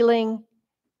 healing,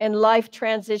 and life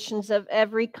transitions of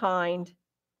every kind.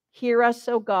 Hear us,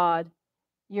 O God.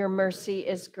 Your mercy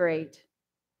is great.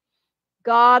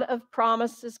 God of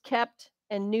promises kept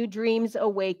and new dreams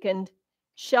awakened,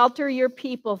 shelter your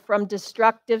people from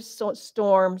destructive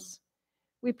storms.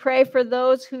 We pray for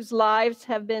those whose lives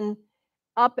have been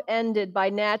upended by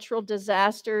natural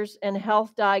disasters and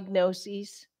health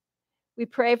diagnoses. We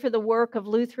pray for the work of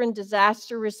Lutheran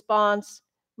Disaster Response,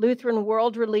 Lutheran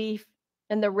World Relief,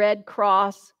 and the Red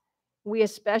Cross. We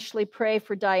especially pray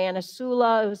for Diana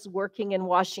Sula, who's working in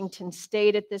Washington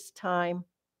State at this time.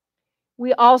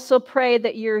 We also pray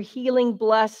that your healing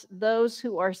bless those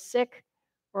who are sick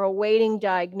or awaiting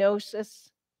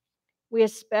diagnosis. We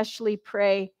especially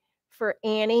pray for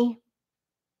Annie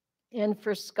and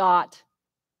for Scott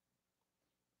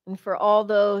and for all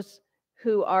those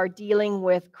who are dealing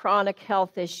with chronic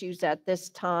health issues at this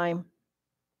time.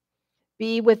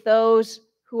 Be with those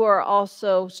who are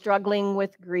also struggling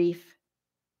with grief.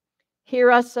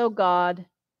 Hear us, O God.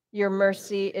 Your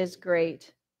mercy is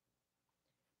great.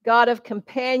 God of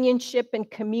companionship and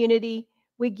community,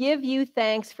 we give you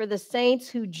thanks for the saints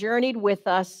who journeyed with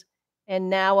us and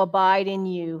now abide in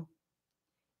you.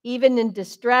 Even in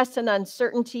distress and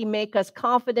uncertainty, make us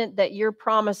confident that your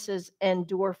promises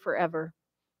endure forever.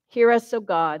 Hear us, O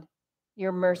God.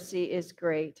 Your mercy is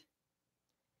great.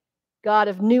 God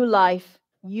of new life,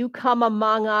 you come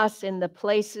among us in the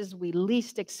places we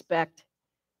least expect.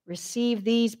 Receive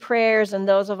these prayers and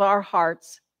those of our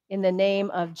hearts in the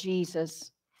name of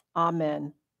Jesus.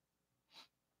 Amen.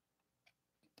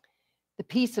 The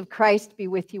peace of Christ be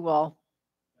with you all.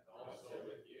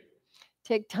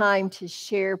 Take time to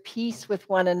share peace with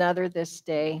one another this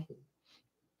day.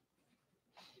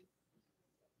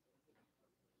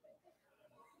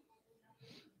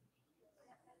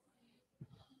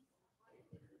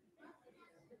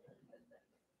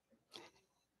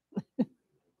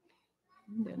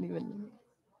 Don't even.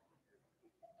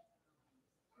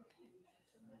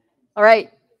 All right,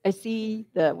 I see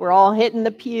that we're all hitting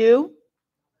the pew.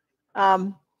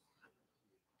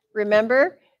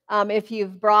 Remember, if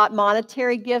you've brought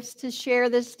monetary gifts to share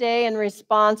this day in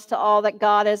response to all that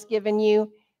God has given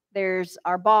you, there's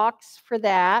our box for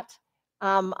that.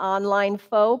 Online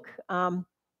folk,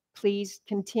 please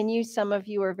continue. Some of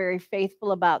you are very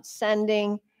faithful about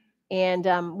sending.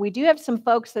 And we do have some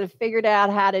folks that have figured out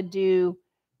how to do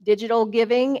digital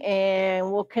giving,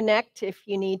 and we'll connect if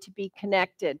you need to be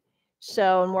connected.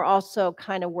 So, and we're also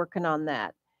kind of working on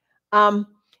that.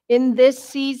 In this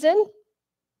season,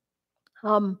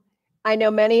 I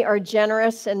know many are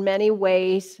generous in many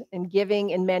ways and giving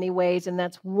in many ways, and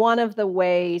that's one of the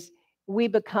ways we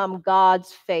become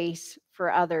God's face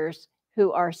for others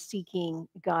who are seeking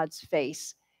God's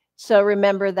face. So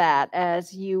remember that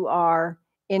as you are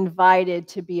invited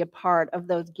to be a part of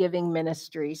those giving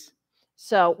ministries.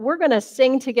 So we're going to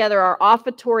sing together our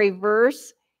offertory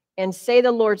verse and say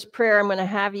the Lord's Prayer. I'm going to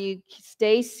have you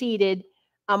stay seated.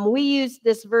 We used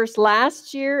this verse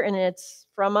last year, and it's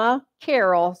from a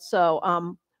carol. So,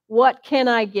 what can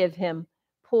I give him,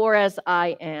 poor as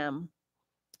I am?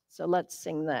 So let's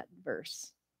sing that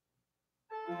verse.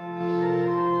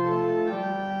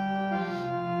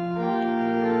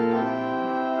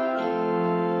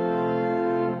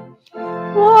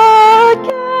 What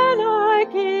can I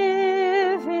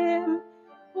give him,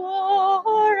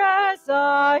 poor as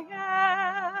I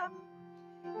am?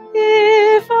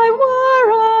 If I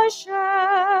were a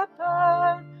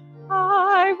shepherd,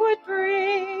 I would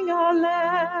bring a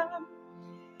lamb.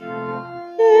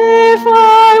 If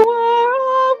I were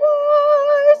a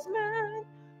wise man,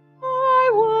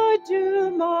 I would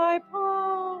do my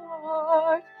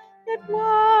part. Yet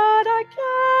what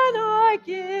can I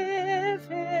give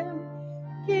him?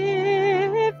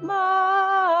 Give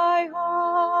my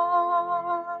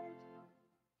heart.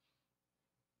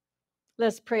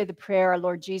 Let's pray the prayer our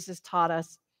Lord Jesus taught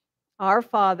us. Our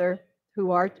Father, who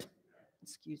art,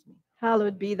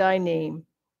 hallowed be thy name.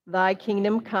 Thy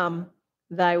kingdom come,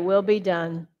 thy will be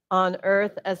done, on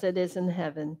earth as it is in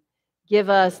heaven.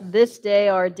 Give us this day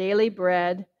our daily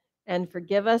bread, and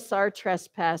forgive us our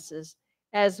trespasses,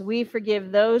 as we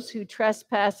forgive those who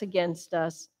trespass against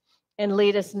us. And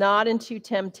lead us not into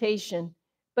temptation,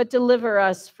 but deliver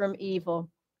us from evil.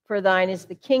 For thine is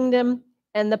the kingdom,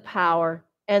 and the power,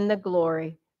 and the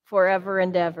glory, forever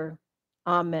and ever.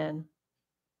 Amen.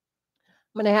 I'm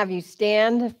going to have you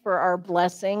stand for our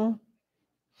blessing.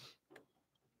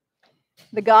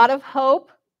 The God of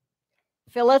hope,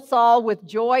 fill us all with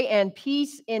joy and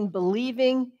peace in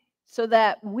believing, so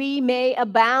that we may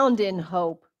abound in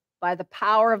hope by the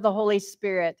power of the Holy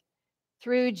Spirit,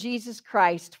 through Jesus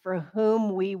Christ, for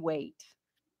whom we wait.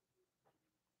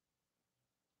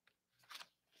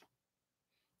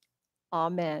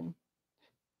 Amen.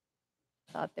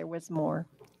 Thought there was more.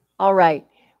 All right.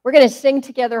 We're going to sing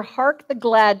together Hark the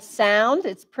Glad Sound.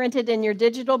 It's printed in your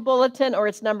digital bulletin, or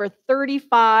it's number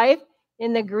 35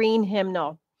 in the green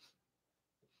hymnal.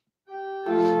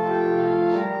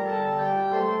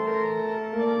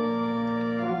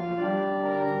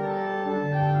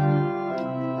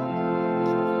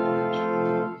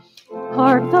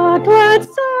 Hark the glad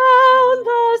sound,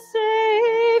 the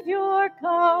Savior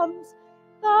comes,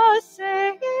 the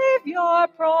Savior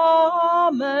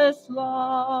promised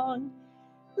long.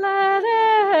 Let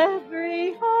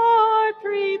every heart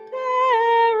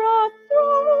prepare a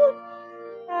throne,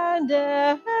 and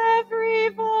every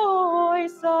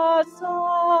voice a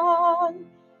song.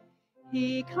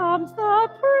 He comes the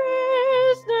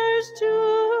prisoners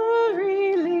to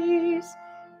release,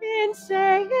 in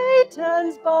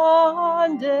Satan's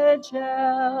bondage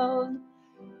held.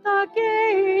 The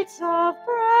gates of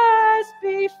brass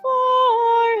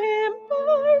before him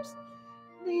burst,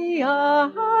 the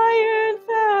iron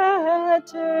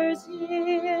fetters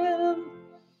yield.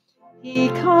 He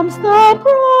comes the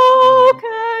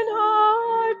broken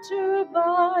heart to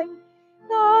bind,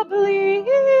 the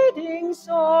bleeding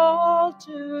soul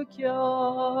to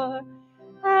cure,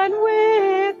 and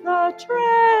with the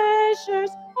treasures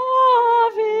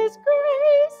of his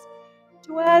grace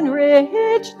to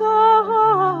enrich the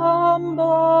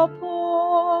humble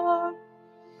poor.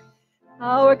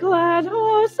 Our glad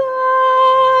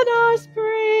Hosanna's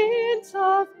Prince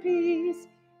of Peace,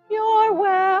 your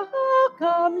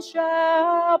welcome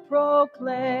shall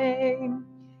proclaim,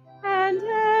 and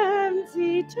heaven's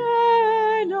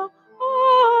eternal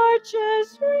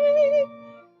arches ring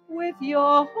with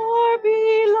your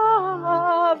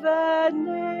beloved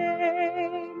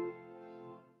name.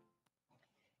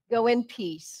 Go in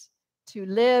peace to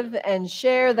live and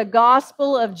share the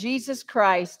gospel of Jesus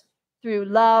Christ through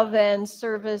love and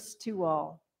service to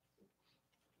all.